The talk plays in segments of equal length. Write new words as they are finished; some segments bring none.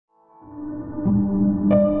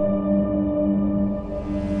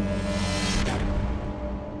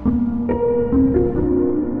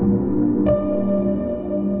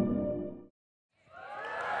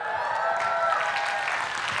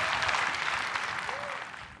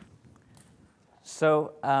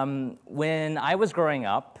When I was growing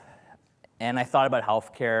up and I thought about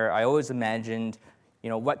healthcare, I always imagined,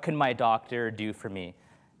 what could my doctor do for me?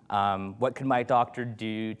 What could my doctor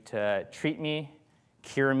do to treat me,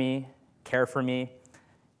 cure me, care for me?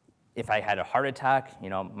 If I had a heart attack,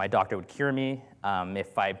 my doctor would cure me.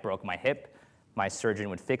 If I broke my hip, my surgeon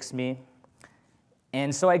would fix me.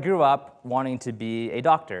 And so I grew up wanting to be a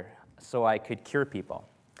doctor so I could cure people.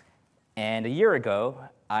 And a year ago,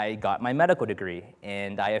 I got my medical degree,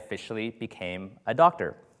 and I officially became a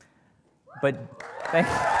doctor. But thank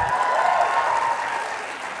you.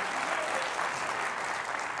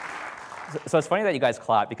 So it's funny that you guys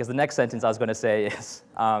clap, because the next sentence I was going to say is,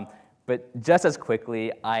 but just as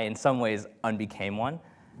quickly, I in some ways unbecame one.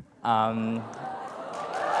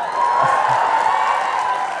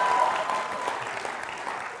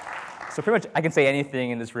 So pretty much I can say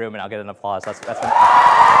anything in this room and I'll get an applause. That's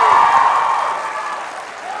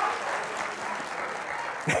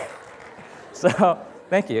So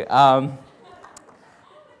thank you.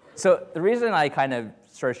 So the reason I kind of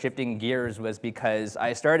started shifting gears was because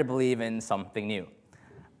I started to believe in something new.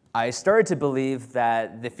 I started to believe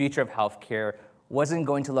that the future of healthcare wasn't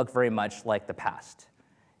going to look very much like the past.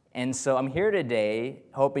 And so I'm here today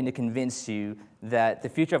hoping to convince you that the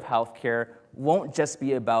future of healthcare won't just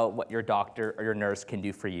be about what your doctor or your nurse can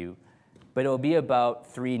do for you, but it will be about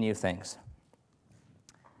three new things.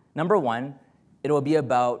 Number one, it will be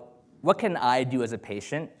about what can I do as a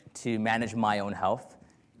patient to manage my own health,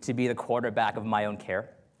 to be the quarterback of my own care.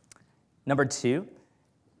 Number two,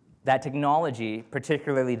 that technology,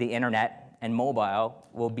 particularly the internet and mobile,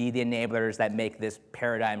 will be the enablers that make this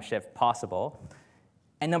paradigm shift possible.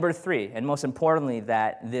 And number three, and most importantly,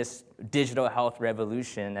 that this digital health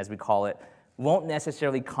revolution, as we call it, won't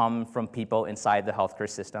necessarily come from people inside the healthcare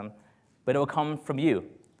system, but it will come from you,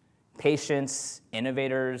 patients,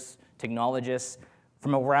 innovators, technologists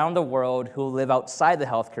from around the world who live outside the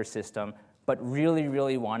healthcare system, but really,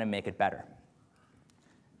 really want to make it better.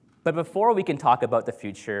 But before we can talk about the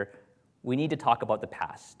future, we need to talk about the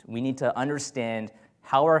past. We need to understand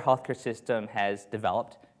how our healthcare system has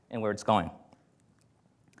developed and where it's going.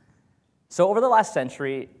 So over the last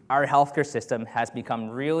century, our healthcare system has become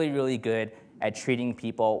really, really good at treating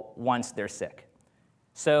people once they're sick.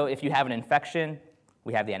 So if you have an infection,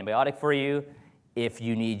 we have the antibiotic for you. If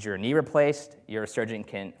you need your knee replaced, your surgeon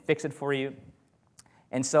can fix it for you.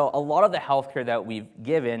 And so a lot of the healthcare that we've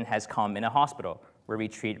given has come in a hospital where we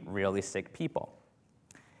treat really sick people.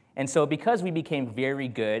 And so because we became very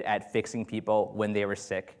good at fixing people when they were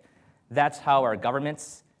sick, that's how our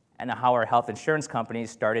governments and how our health insurance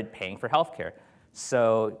companies started paying for healthcare.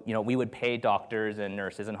 So, we would pay doctors and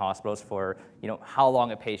nurses in hospitals for, how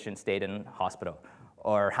long a patient stayed in hospital,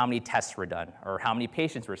 or how many tests were done, or how many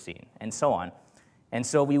patients were seen, and so on. And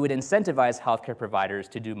so we would incentivize healthcare providers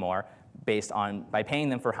to do more by paying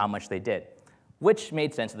them for how much they did, which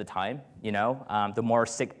made sense at the time. The more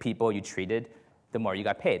sick people you treated, the more you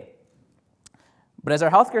got paid. But as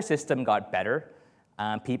our healthcare system got better,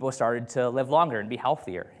 people started to live longer and be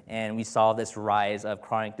healthier, and we saw this rise of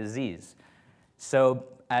chronic disease. So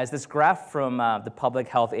as this graph from the Public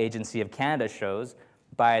Health Agency of Canada shows,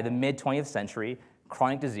 by the mid-20th century,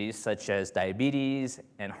 chronic disease such as diabetes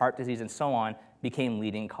and heart disease and so on became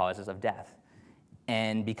leading causes of death.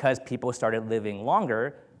 And because people started living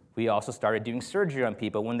longer, we also started doing surgery on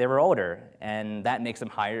people when they were older, and that makes them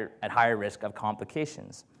at higher risk of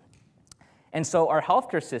complications. And so our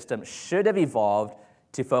healthcare system should have evolved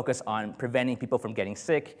to focus on preventing people from getting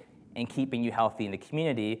sick and keeping you healthy in the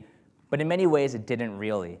community, but in many ways it didn't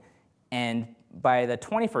really. And by the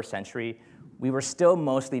 21st century, we were still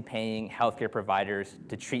mostly paying healthcare providers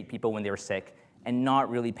to treat people when they were sick and not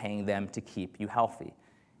really paying them to keep you healthy.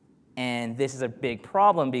 And this is a big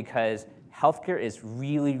problem because healthcare is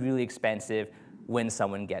really, really expensive when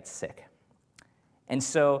someone gets sick. And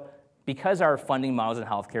so because our funding models in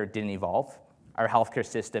healthcare didn't evolve, our healthcare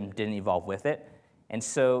system didn't evolve with it. And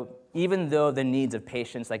so even though the needs of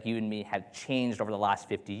patients like you and me have changed over the last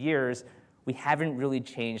 50 years, we haven't really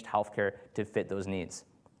changed healthcare to fit those needs.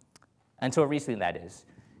 Until recently, that is.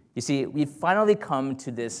 You see, we've finally come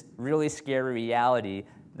to this really scary reality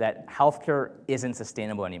that healthcare isn't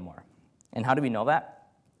sustainable anymore. And how do we know that?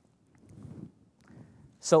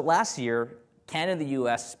 So last year, Canada and the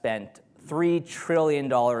US spent $3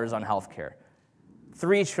 trillion on healthcare.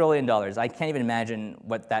 $3 trillion. I can't even imagine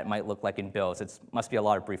what that might look like in bills. It must be a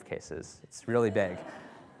lot of briefcases. It's really big.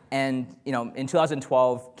 And in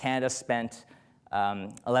 2012, Canada spent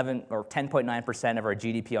 10.9% of our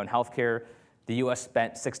GDP on healthcare. The US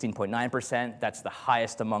spent 16.9%. That's the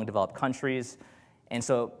highest among developed countries. And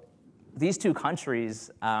so these two countries,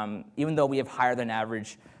 even though we have higher than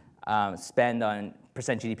average spend on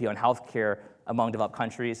percent GDP on healthcare among developed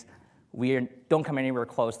countries, we don't come anywhere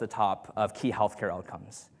close to the top of key healthcare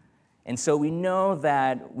outcomes. And so we know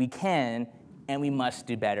that we can and we must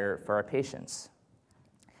do better for our patients.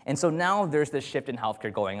 And so now there's this shift in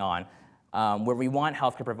healthcare going on where we want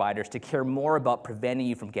healthcare providers to care more about preventing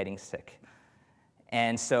you from getting sick.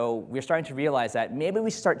 And so we're starting to realize that maybe we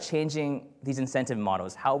should start changing these incentive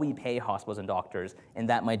models, how we pay hospitals and doctors, and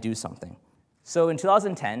that might do something. So in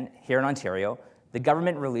 2010, here in Ontario, the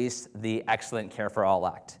government released the Excellent Care for All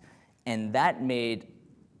Act. And that made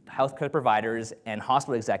healthcare providers and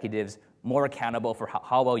hospital executives more accountable for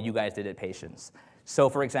how well you guys did at patients. So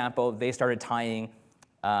for example, they started tying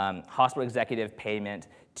hospital executive payment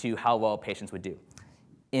to how well patients would do.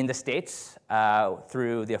 In the States,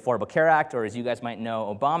 through the Affordable Care Act, or as you guys might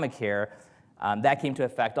know, Obamacare, that came to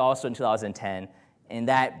effect also in 2010, and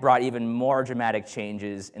that brought even more dramatic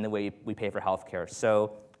changes in the way we pay for healthcare.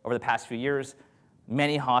 So over the past few years,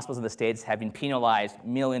 many hospitals in the States have been penalized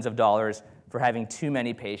millions of dollars for having too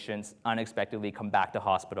many patients unexpectedly come back to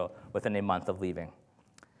hospital within a month of leaving.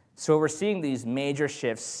 So we're seeing these major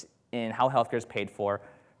shifts in how healthcare is paid for,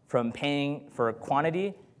 from paying for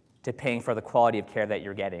quantity to paying for the quality of care that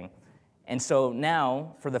you're getting. And so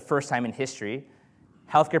now, for the first time in history,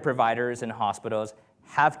 healthcare providers and hospitals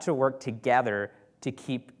have to work together to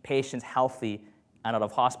keep patients healthy and out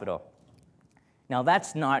of hospital. Now,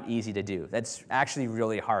 that's not easy to do. That's actually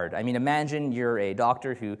really hard. I mean, imagine you're a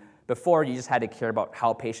doctor who, before, you just had to care about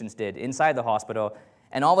how patients did inside the hospital,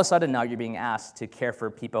 and all of a sudden now you're being asked to care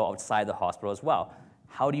for people outside the hospital as well.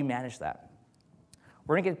 How do you manage that?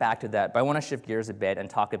 We're going to get back to that, but I want to shift gears a bit and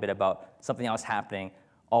talk a bit about something else happening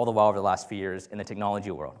all the while over the last few years in the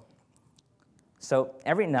technology world. So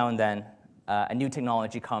every now and then, a new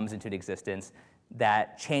technology comes into existence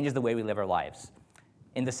that changes the way we live our lives.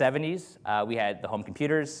 In the 70s, we had the home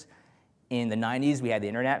computers. In the 90s, we had the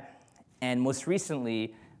internet. And most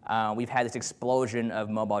recently, we've had this explosion of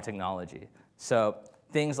mobile technology. So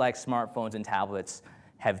things like smartphones and tablets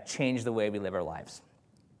have changed the way we live our lives.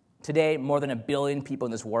 Today, more than 1 billion people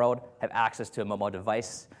in this world have access to a mobile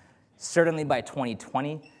device. Certainly by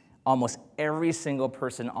 2020, almost every single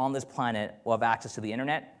person on this planet will have access to the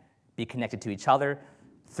internet, be connected to each other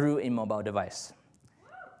through a mobile device.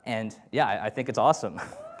 And yeah, I think it's awesome.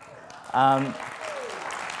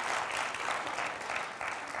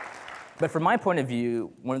 But from my point of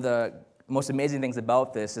view, one of the most amazing things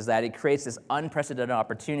about this is that it creates this unprecedented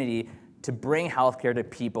opportunity to bring healthcare to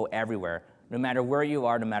people everywhere, no matter where you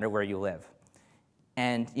are, no matter where you live.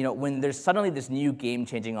 And when there's suddenly this new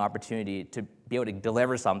game-changing opportunity to be able to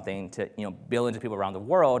deliver something to billions of people around the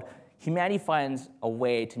world, humanity finds a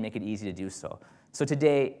way to make it easy to do so. So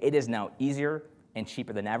today, it is now easier and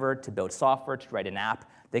cheaper than ever to build software, to write an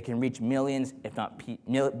app that can reach millions, if not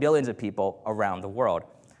billions of people around the world.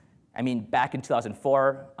 I mean, back in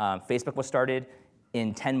 2004, Facebook was started.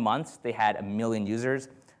 In 10 months, they had 1 million users.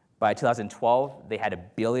 By 2012, they had 1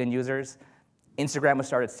 billion users. Instagram was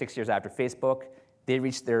started 6 years after Facebook. They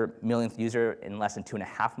reached their millionth user in less than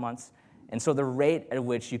 2.5 months. And so the rate at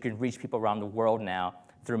which you can reach people around the world now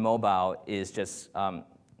through mobile is just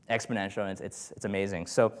exponential, and it's amazing.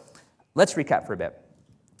 So let's recap for a bit.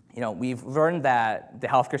 We've learned that the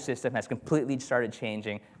healthcare system has completely started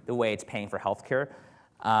changing the way it's paying for healthcare.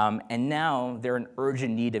 And now they're in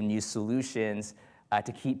urgent need of new solutions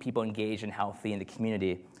to keep people engaged and healthy in the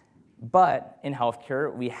community. But in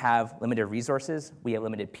healthcare, we have limited resources, we have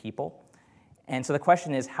limited people. And so the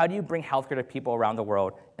question is, how do you bring healthcare to people around the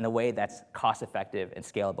world in a way that's cost-effective and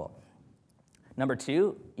scalable? Number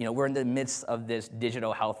two, we're in the midst of this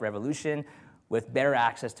digital health revolution with better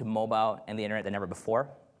access to mobile and the internet than ever before.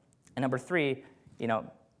 And number three,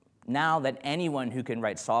 now that anyone who can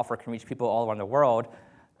write software can reach people all around the world,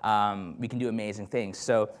 we can do amazing things.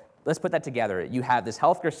 So let's put that together. You have this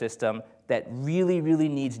healthcare system that really, really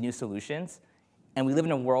needs new solutions, and we live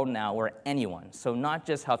in a world now where anyone, so not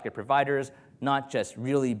just healthcare providers, not just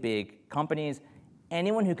really big companies,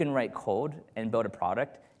 anyone who can write code and build a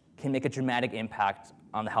product can make a dramatic impact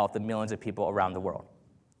on the health of millions of people around the world.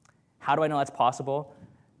 How do I know that's possible?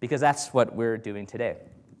 Because that's what we're doing today.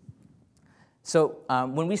 So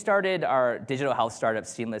when we started our digital health startup,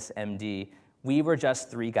 SeamlessMD, we were just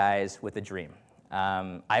 3 guys with a dream.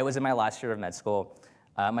 I was in my last year of med school.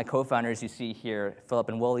 My co-founders you see here, Philip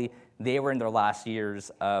and Wooly, they were in their last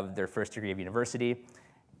years of their first degree of university.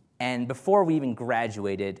 And before we even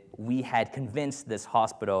graduated, we had convinced this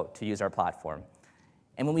hospital to use our platform.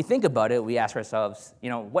 And when we think about it, we ask ourselves,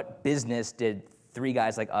 what business did 3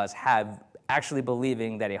 guys like us have actually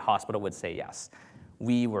believing that a hospital would say yes?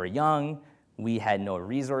 We were young, we had no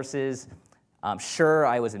resources. Sure,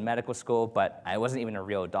 I was in medical school, but I wasn't even a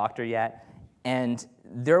real doctor yet. And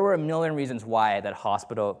there were a million reasons why that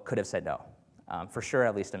hospital could have said no. For sure,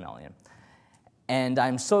 at least a million. And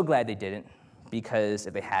I'm so glad they didn't, because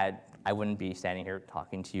if they had, I wouldn't be standing here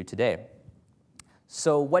talking to you today.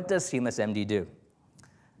 So what does SeamlessMD do?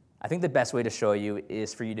 I think the best way to show you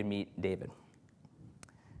is for you to meet David.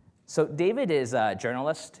 So David is a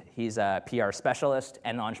journalist, he's a PR specialist,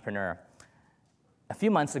 and an entrepreneur. A few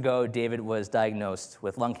months ago, David was diagnosed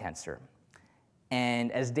with lung cancer.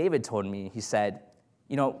 And as David told me, he said,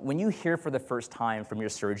 you know, when you hear for the first time from your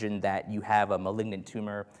surgeon that you have a malignant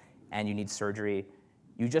tumor and you need surgery,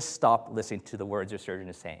 you just stop listening to the words your surgeon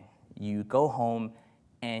is saying. You go home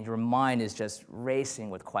and your mind is just racing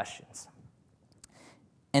with questions.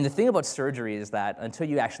 And the thing about surgery is that until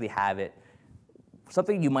you actually have it,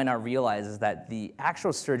 something you might not realize is that the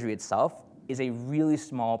actual surgery itself is a really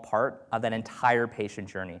small part of that entire patient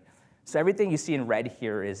journey. So everything you see in red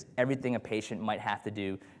here is everything a patient might have to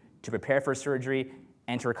do to prepare for surgery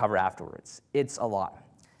and to recover afterwards. It's a lot.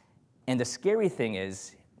 And the scary thing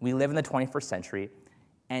is, we live in the 21st century,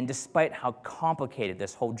 and despite how complicated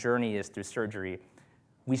this whole journey is through surgery,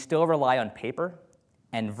 we still rely on paper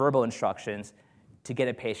and verbal instructions to get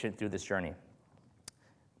a patient through this journey.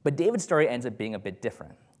 But David's story ends up being a bit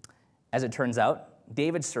different. As it turns out,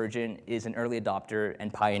 David's surgeon is an early adopter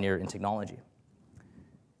and pioneer in technology.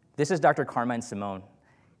 This is Dr. Carmine Simone.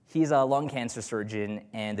 He's a lung cancer surgeon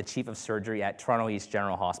and the chief of surgery at Toronto East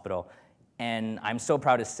General Hospital. And I'm so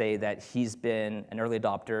proud to say that he's been an early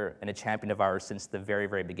adopter and a champion of ours since the very,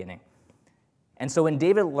 very beginning. And so when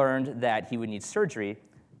David learned that he would need surgery,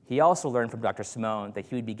 he also learned from Dr. Simone that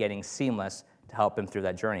he would be getting Seamless to help him through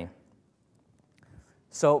that journey.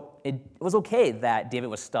 So it was okay that David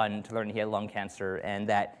was stunned to learn he had lung cancer and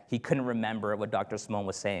that he couldn't remember what Dr. Simone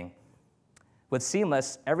was saying. With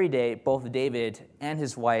Seamless, every day, both David and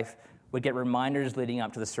his wife would get reminders leading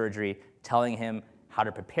up to the surgery telling him how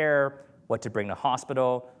to prepare, what to bring to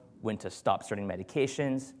hospital, when to stop certain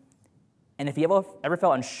medications. And if he ever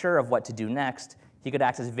felt unsure of what to do next, he could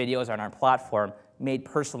access videos on our platform made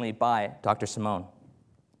personally by Dr. Simone.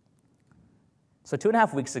 So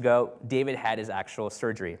 2.5 weeks ago, David had his actual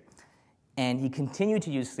surgery, and he continued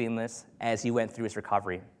to use Seamless as he went through his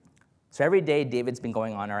recovery. So every day, David's been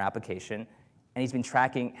going on our application, and he's been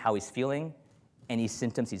tracking how he's feeling, any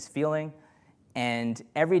symptoms he's feeling, and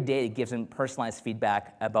every day it gives him personalized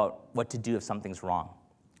feedback about what to do if something's wrong.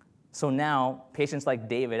 So now, patients like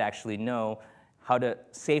David actually know how to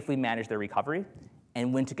safely manage their recovery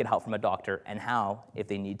and when to get help from a doctor and how if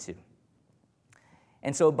they need to.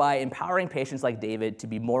 And so by empowering patients like David to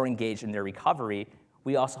be more engaged in their recovery,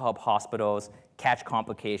 we also help hospitals catch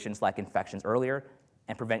complications like infections earlier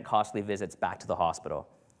and prevent costly visits back to the hospital.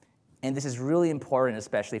 And this is really important,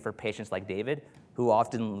 especially for patients like David, who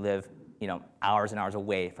often live hours and hours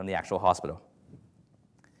away from the actual hospital.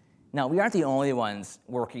 Now, we aren't the only ones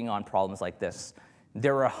working on problems like this.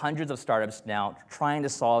 There are hundreds of startups now trying to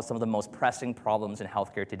solve some of the most pressing problems in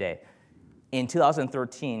healthcare today. In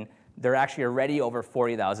 2013, there are actually already over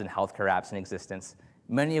 40,000 healthcare apps in existence,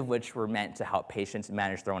 many of which were meant to help patients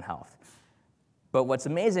manage their own health. But what's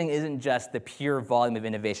amazing isn't just the pure volume of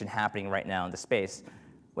innovation happening right now in the space.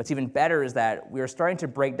 What's even better is that we are starting to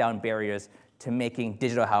break down barriers to making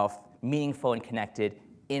digital health meaningful and connected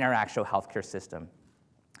in our actual healthcare system.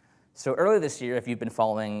 So earlier this year, if you've been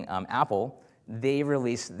following Apple, they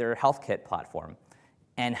released their HealthKit platform.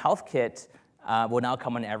 And HealthKit will now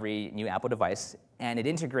come on every new Apple device, and it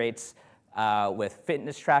integrates with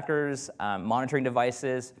fitness trackers, monitoring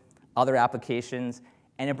devices, other applications,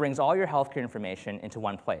 and it brings all your healthcare information into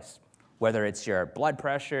one place. Whether it's your blood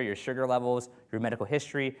pressure, your sugar levels, your medical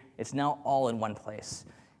history, it's now all in one place.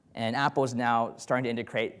 And Apple is now starting to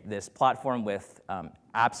integrate this platform with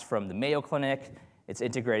apps from the Mayo Clinic. It's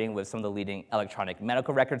integrating with some of the leading electronic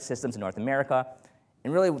medical record systems in North America.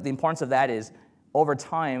 And really, the importance of that is, over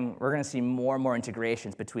time, we're going to see more and more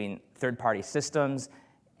integrations between third-party systems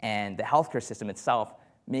and the healthcare system itself,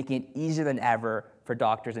 making it easier than ever for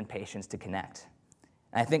doctors and patients to connect.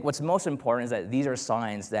 And I think what's most important is that these are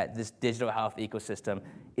signs that this digital health ecosystem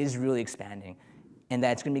is really expanding, and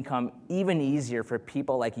that it's going to become even easier for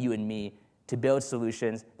people like you and me to build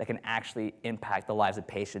solutions that can actually impact the lives of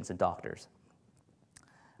patients and doctors.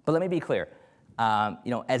 But let me be clear.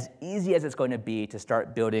 As easy as it's going to be to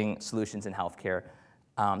start building solutions in healthcare,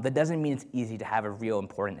 that doesn't mean it's easy to have a real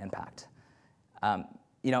important impact.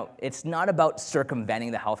 It's not about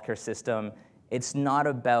circumventing the healthcare system. It's not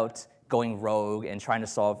about going rogue and trying to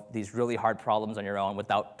solve these really hard problems on your own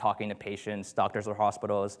without talking to patients, doctors, or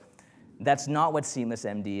hospitals. That's not what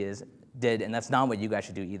SeamlessMD did, and that's not what you guys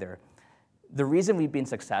should do either. The reason we've been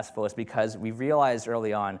successful is because we realized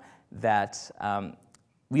early on that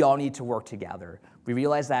we all need to work together. We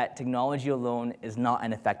realized that technology alone is not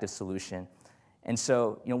an effective solution. And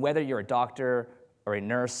so, whether you're a doctor or a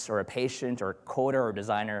nurse or a patient or a coder or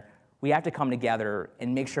designer, we have to come together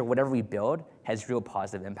and make sure whatever we build has real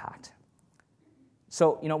positive impact.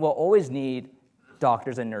 So, we'll always need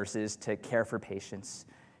doctors and nurses to care for patients,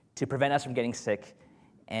 to prevent us from getting sick,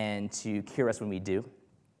 and to cure us when we do.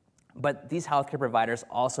 But these healthcare providers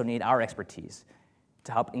also need our expertise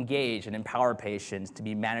to help engage and empower patients to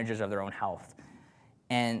be managers of their own health.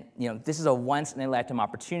 And this is a once-in-a-lifetime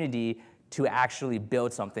opportunity to actually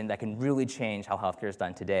build something that can really change how healthcare is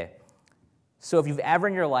done today. So if you've ever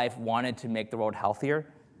in your life wanted to make the world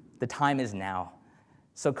healthier, the time is now.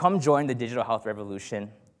 So come join the digital health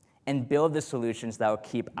revolution and build the solutions that will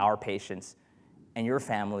keep our patients and your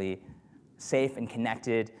family safe and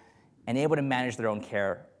connected and able to manage their own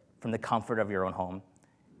care from the comfort of your own home.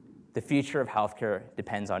 The future of healthcare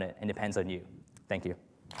depends on it and depends on you. Thank you.